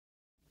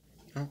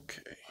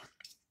Okay.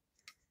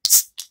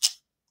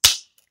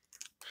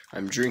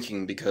 I'm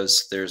drinking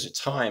because there's a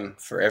time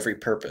for every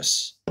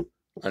purpose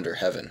under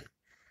heaven.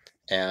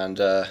 And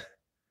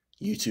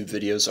YouTube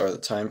videos are the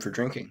time for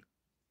drinking,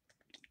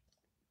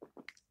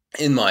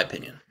 in my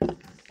opinion.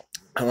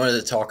 I wanted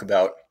to talk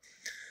about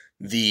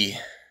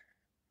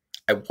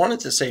I wanted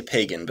to say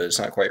pagan, but it's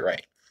not quite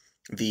right.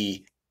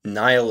 The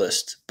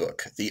nihilist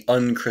book, the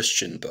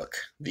unchristian book,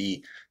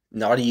 the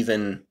not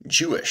even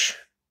Jewish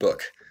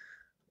book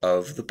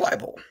of the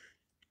Bible.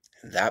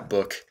 That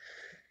book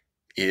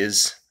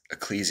is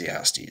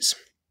Ecclesiastes.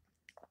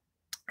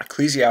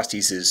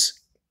 Ecclesiastes is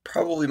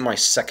probably my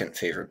second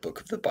favorite book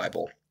of the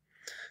Bible.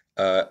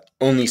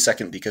 Only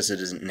second because it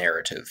isn't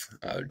narrative.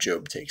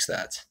 Job takes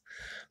that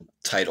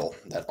title,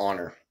 that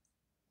honor.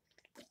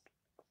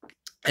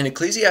 And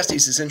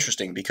Ecclesiastes is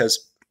interesting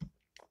because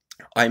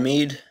I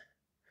made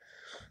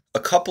a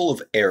couple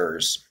of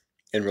errors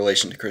in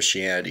relation to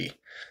Christianity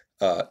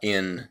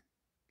in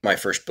my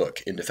first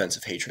book, In Defense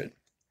of Hatred.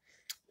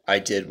 I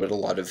did what a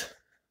lot of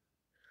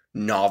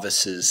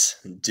novices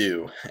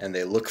do, and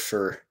they look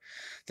through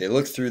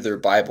their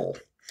Bible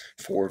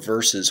for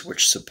verses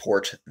which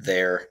support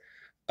their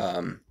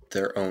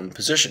own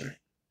position.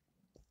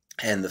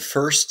 And the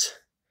first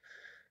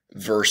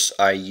verse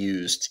I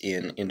used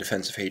in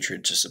Defense of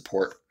Hatred to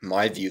support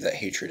my view that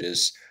hatred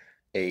is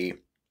a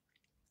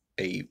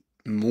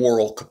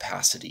moral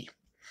capacity,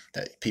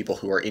 that people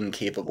who are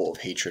incapable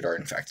of hatred are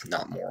in fact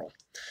not moral.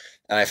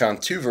 And I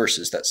found two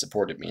verses that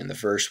supported me, and the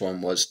first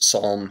one was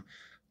Psalm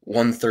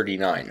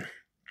 139,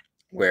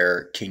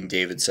 where King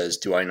David says,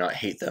 "Do I not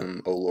hate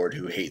them, O Lord,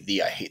 who hate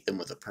thee? I hate them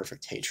with a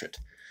perfect hatred."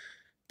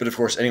 But of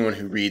course, anyone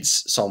who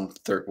reads Psalm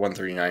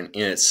 139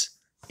 in its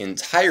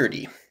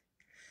entirety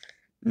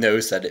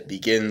knows that it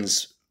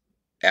begins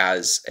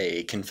as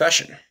a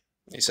confession.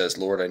 He says,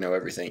 "Lord, I know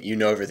everything. You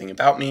know everything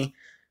about me.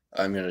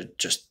 I'm going to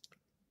just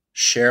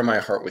share my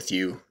heart with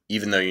you,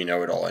 even though you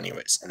know it all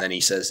anyways." And then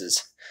he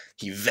says,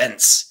 he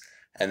vents.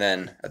 And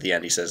then at the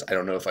end he says, "I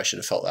don't know if I should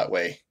have felt that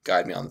way.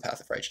 Guide me on the path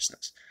of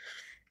righteousness."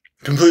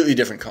 Completely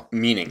different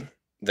meaning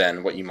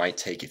than what you might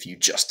take if you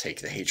just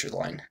take the hatred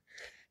line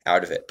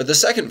out of it. But the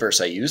second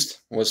verse I used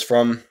was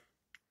from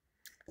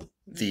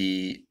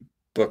the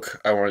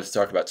book I wanted to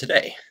talk about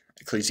today,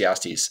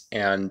 Ecclesiastes.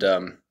 And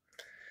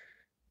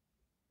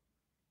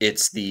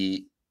it's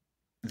the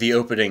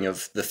opening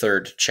of the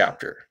third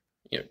chapter.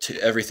 You know,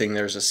 to everything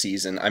there's a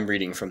season. I'm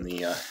reading from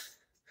the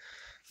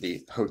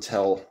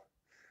Hotel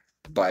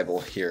Bible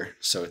here,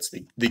 so it's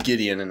the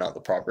Gideon and not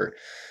the proper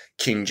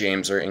King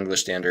James or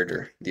English Standard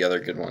or the other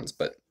good ones.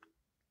 But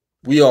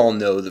we all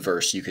know the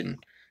verse. You can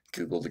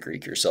Google the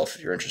Greek yourself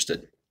if you're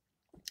interested.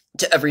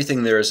 To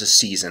everything there is a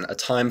season, a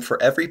time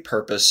for every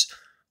purpose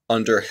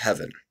under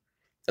heaven,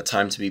 a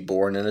time to be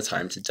born and a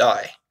time to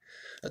die,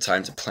 a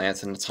time to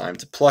plant and a time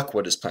to pluck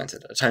what is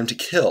planted, a time to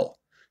kill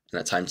and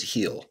a time to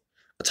heal,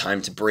 a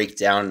time to break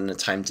down and a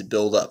time to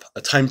build up,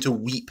 a time to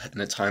weep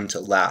and a time to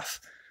laugh,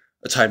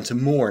 a time to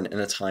mourn and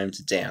a time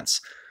to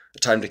dance, a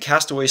time to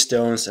cast away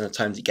stones and a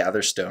time to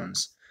gather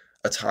stones,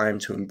 a time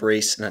to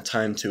embrace and a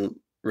time to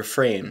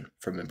refrain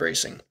from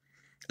embracing,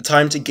 a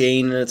time to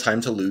gain and a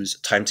time to lose,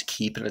 a time to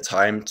keep and a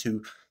time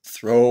to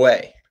throw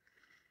away,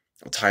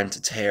 a time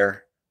to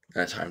tear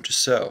and a time to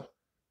sow,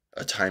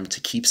 a time to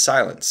keep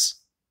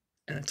silence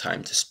and a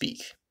time to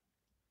speak,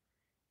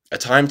 a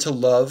time to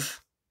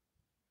love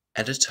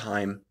and a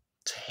time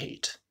to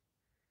hate,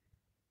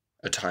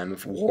 a time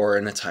of war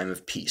and a time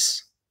of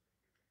peace."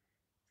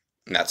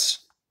 And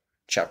that's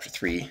chapter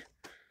 3,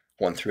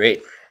 1 through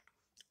 8.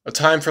 A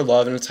time for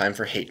love and a time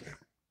for hate.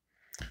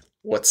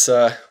 What's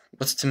to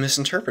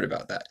misinterpret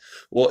about that?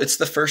 Well, it's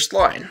the first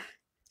line.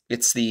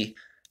 It's a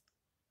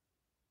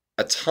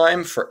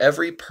time for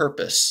every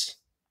purpose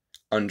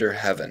under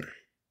heaven.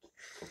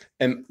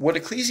 And what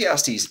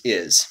Ecclesiastes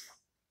is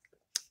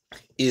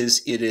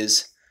it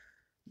is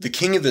the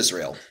king of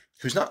Israel,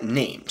 who's not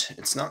named.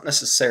 It's not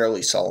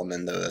necessarily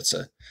Solomon, though that's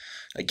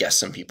I guess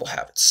some people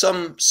have it.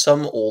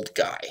 Some old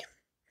guy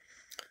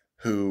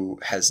who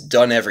has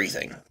done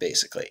everything,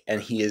 basically.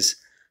 And he is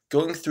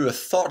going through a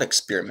thought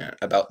experiment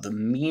about the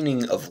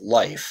meaning of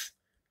life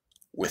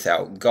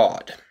without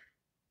God.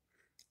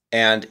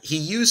 And he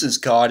uses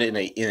God in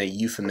a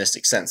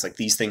euphemistic sense, like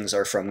these things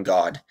are from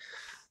God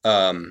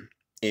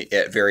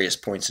at various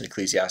points in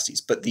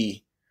Ecclesiastes. But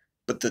the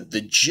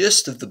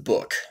gist of the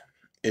book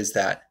is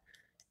that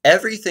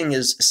everything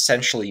is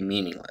essentially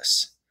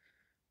meaningless,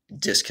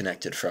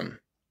 disconnected from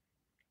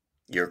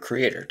your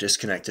creator,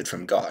 disconnected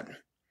from God.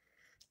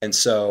 And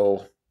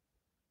so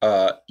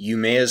you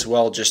may as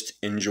well just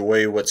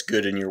enjoy what's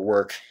good in your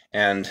work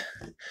and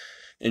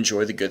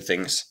enjoy the good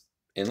things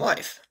in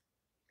life.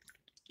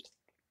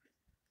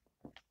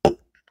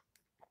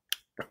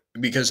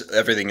 Because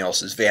everything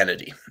else is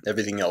vanity.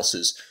 Everything else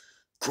is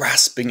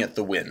grasping at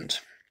the wind,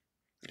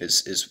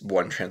 is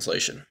one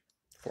translation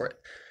for it.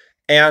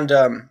 And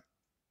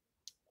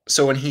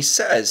so when he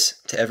says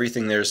to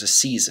everything there's a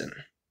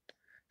season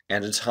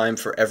and a time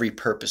for every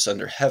purpose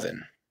under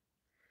heaven,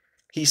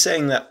 he's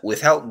saying that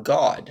without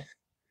God,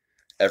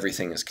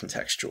 everything is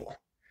contextual.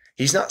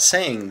 He's not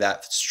saying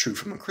that's true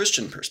from a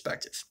Christian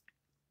perspective.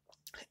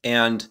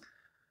 And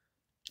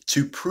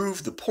to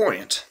prove the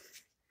point,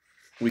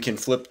 we can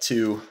flip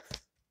to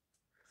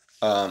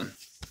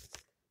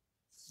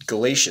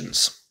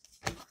Galatians,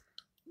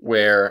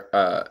 where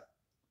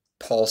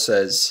Paul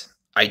says,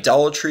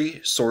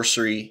 idolatry,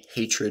 sorcery,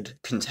 hatred,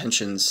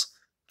 contentions,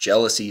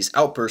 jealousies,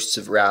 outbursts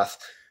of wrath,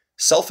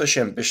 selfish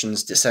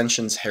ambitions,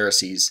 dissensions,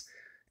 heresies,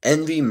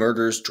 envy,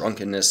 murders,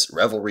 drunkenness,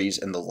 revelries,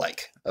 and the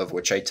like, of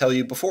which I tell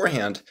you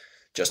beforehand,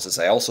 just as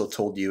I also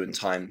told you in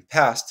time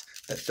past,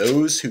 that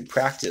those who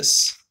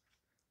practice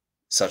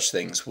such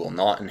things will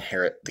not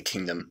inherit the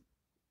kingdom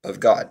of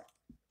God.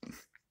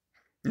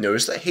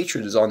 Notice that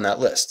hatred is on that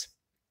list.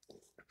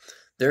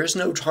 There is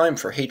no time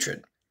for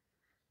hatred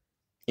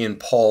in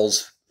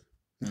Paul's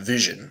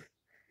vision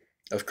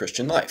of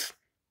Christian life.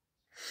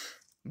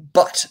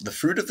 But the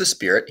fruit of the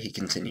Spirit, he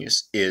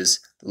continues, is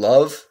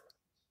love,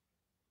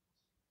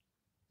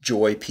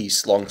 joy,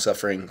 peace,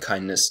 long-suffering,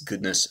 kindness,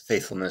 goodness,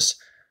 faithfulness,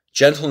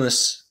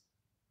 gentleness,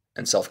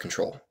 and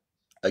self-control.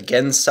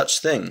 Against such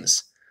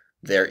things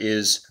there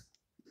is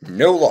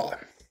no law.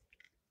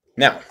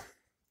 Now,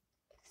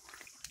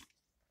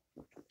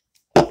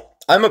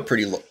 I'm a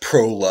pretty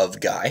pro-love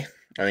guy.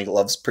 I think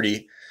love's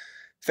pretty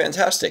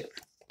fantastic.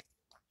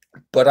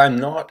 But I'm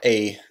not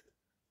a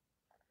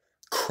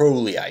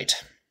Crowleyite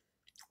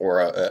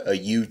or a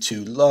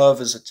U2 love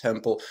is a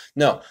temple.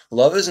 No,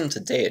 love isn't a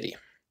deity.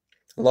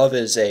 Love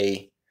is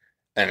an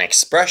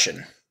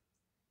expression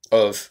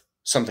of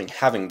something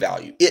having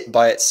value. It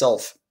by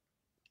itself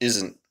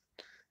isn't,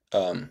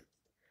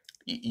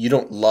 you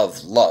don't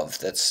love love.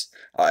 That's,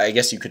 I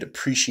guess you could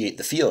appreciate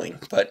the feeling,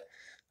 but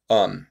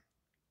I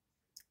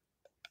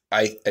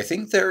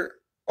think there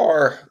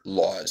are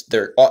laws,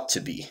 there ought to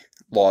be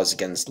laws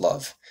against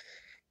love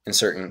in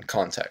certain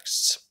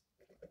contexts.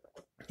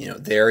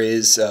 There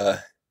is,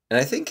 and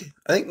I think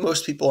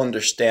most people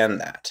understand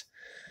that.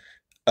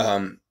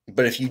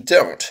 But if you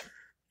don't,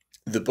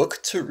 the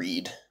book to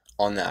read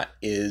on that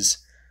is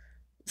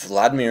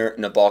Vladimir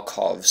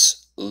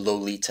Nabokov's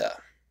Lolita,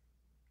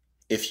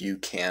 if you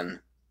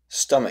can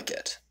stomach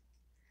it.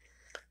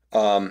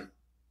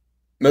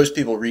 Most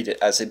people read it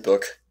as a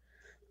book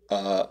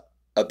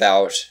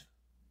about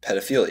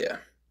pedophilia,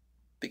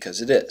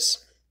 because it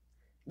is.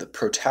 The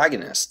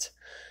protagonist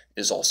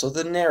is also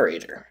the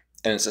narrator,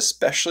 and it's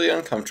especially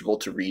uncomfortable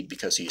to read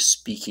because he's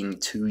speaking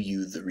to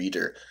you, the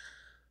reader,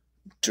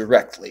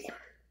 directly,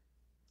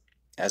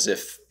 as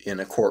if in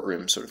a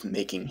courtroom, sort of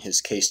making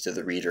his case to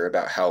the reader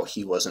about how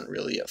he wasn't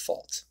really at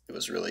fault. It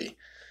was really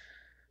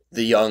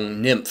the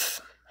young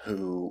nymph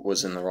who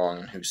was in the wrong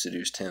and who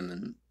seduced him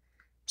and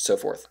so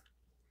forth.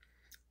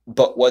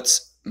 But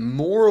what's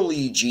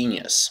morally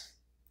genius,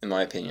 in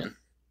my opinion,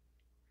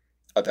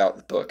 about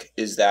the book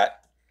is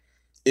that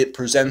it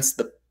presents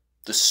the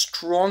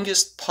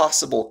strongest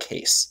possible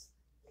case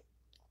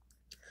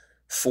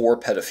for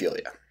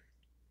pedophilia,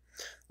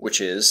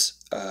 which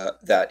is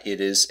that it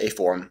is a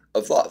form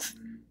of love.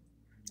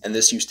 And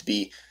this used to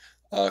be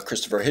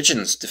Christopher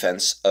Hitchens'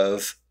 defense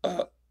of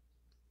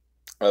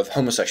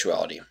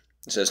homosexuality.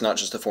 He says not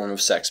just a form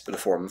of sex, but a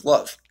form of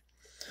love.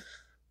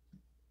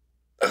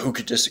 Who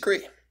could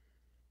disagree?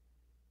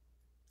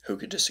 Who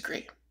could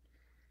disagree?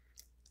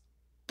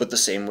 But the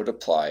same would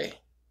apply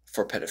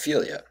for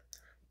pedophilia,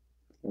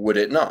 would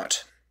it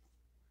not?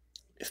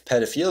 If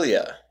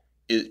pedophilia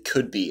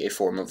could be a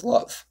form of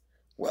love,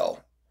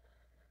 well,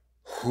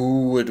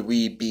 who would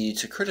we be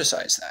to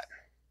criticize that?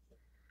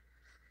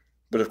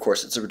 But of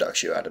course it's a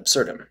reductio ad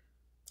absurdum.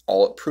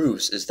 All it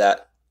proves is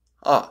that,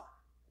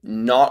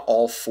 not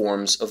all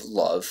forms of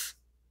love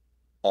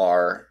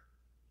are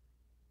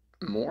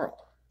moral.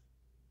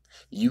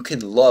 You can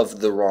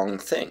love the wrong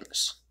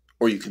things,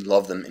 or you can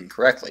love them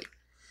incorrectly.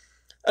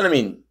 And I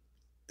mean,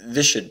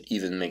 this should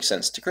even make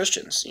sense to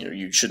Christians.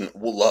 You shouldn't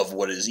love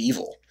what is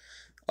evil.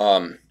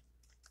 All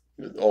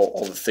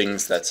the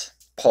things that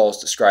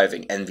Paul's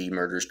describing, envy,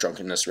 murders,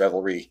 drunkenness,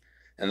 revelry,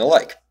 and the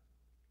like.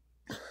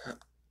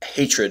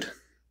 Hatred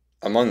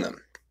among them.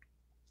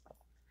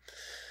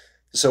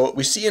 So what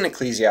we see in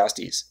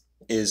Ecclesiastes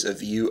is a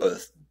view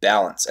of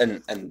balance,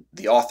 and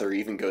the author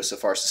even goes so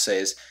far as to say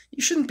is,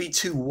 you shouldn't be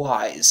too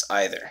wise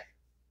either,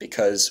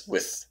 because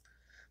with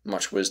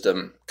much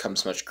wisdom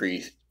comes much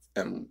grief,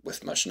 and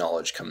with much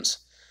knowledge comes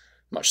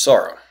much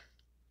sorrow.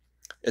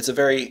 It's a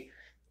very,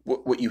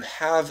 what you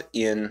have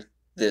in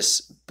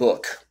this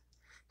book,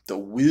 the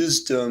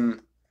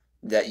wisdom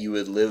that you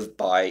would live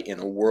by in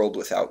a world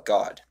without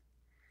God,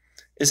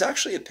 is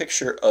actually a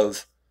picture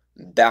of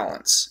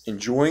balance,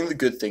 enjoying the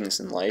good things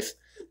in life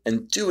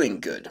and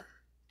doing good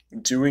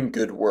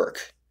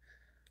work,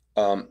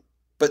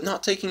 but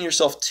not taking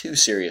yourself too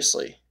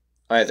seriously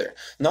either.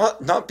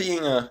 Not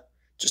being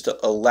just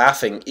a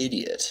laughing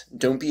idiot.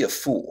 Don't be a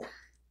fool.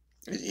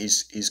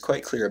 He's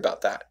quite clear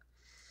about that,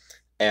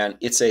 and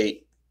it's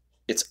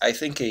I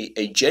think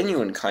a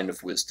genuine kind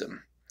of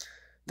wisdom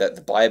that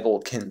the Bible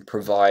can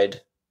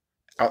provide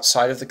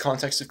outside of the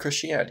context of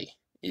Christianity,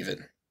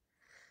 even.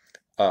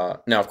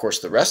 Now, of course,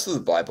 the rest of the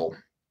Bible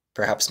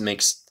perhaps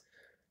makes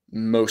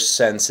most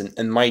sense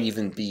and might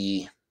even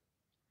be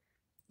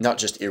not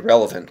just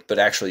irrelevant, but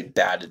actually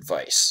bad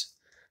advice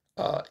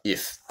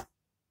if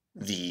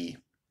the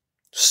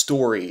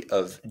story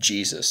of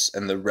Jesus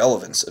and the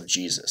relevance of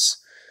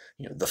Jesus,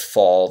 the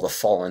fall, the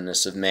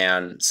fallenness of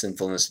man,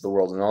 sinfulness of the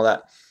world, and all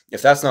that,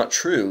 if that's not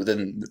true,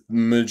 then the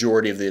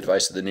majority of the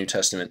advice of the New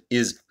Testament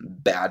is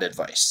bad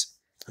advice.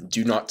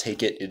 Do not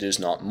take it, it is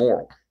not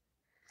moral.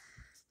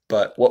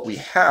 But what we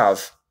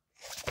have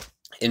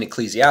in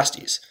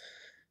Ecclesiastes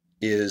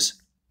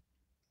is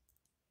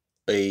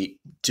a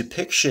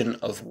depiction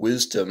of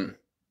wisdom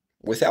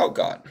without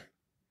God.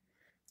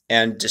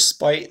 And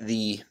despite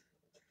the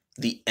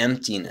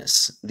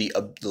emptiness, the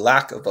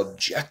lack of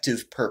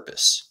objective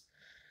purpose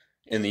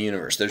in the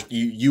universe,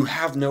 you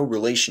have no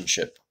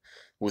relationship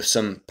with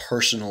some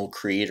personal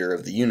creator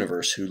of the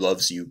universe who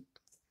loves you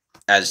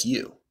as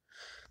you.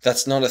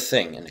 That's not a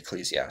thing in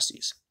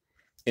Ecclesiastes.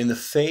 In the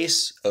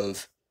face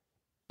of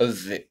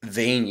a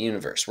vain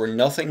universe where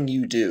nothing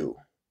you do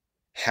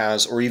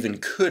has or even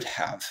could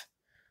have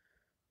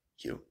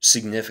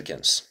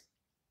significance,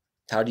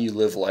 how do you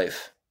live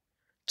life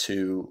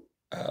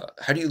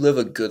how do you live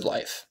a good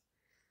life?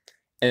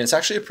 And it's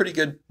actually a pretty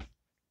good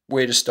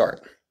way to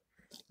start.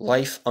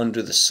 Life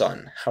under the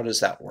sun. How does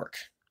that work?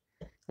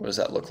 What does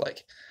that look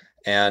like?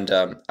 And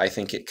I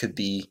think it could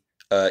be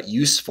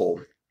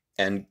useful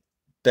and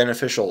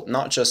beneficial,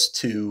 not just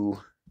to,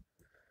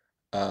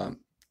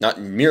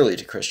 not merely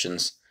to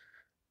Christians,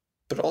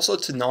 but also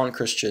to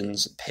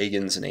non-Christians,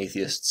 pagans and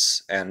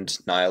atheists and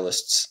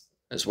nihilists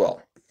as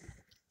well.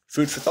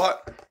 Food for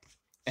thought,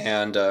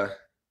 and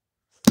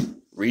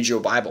read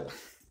your Bible,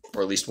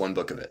 or at least one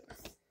book of it.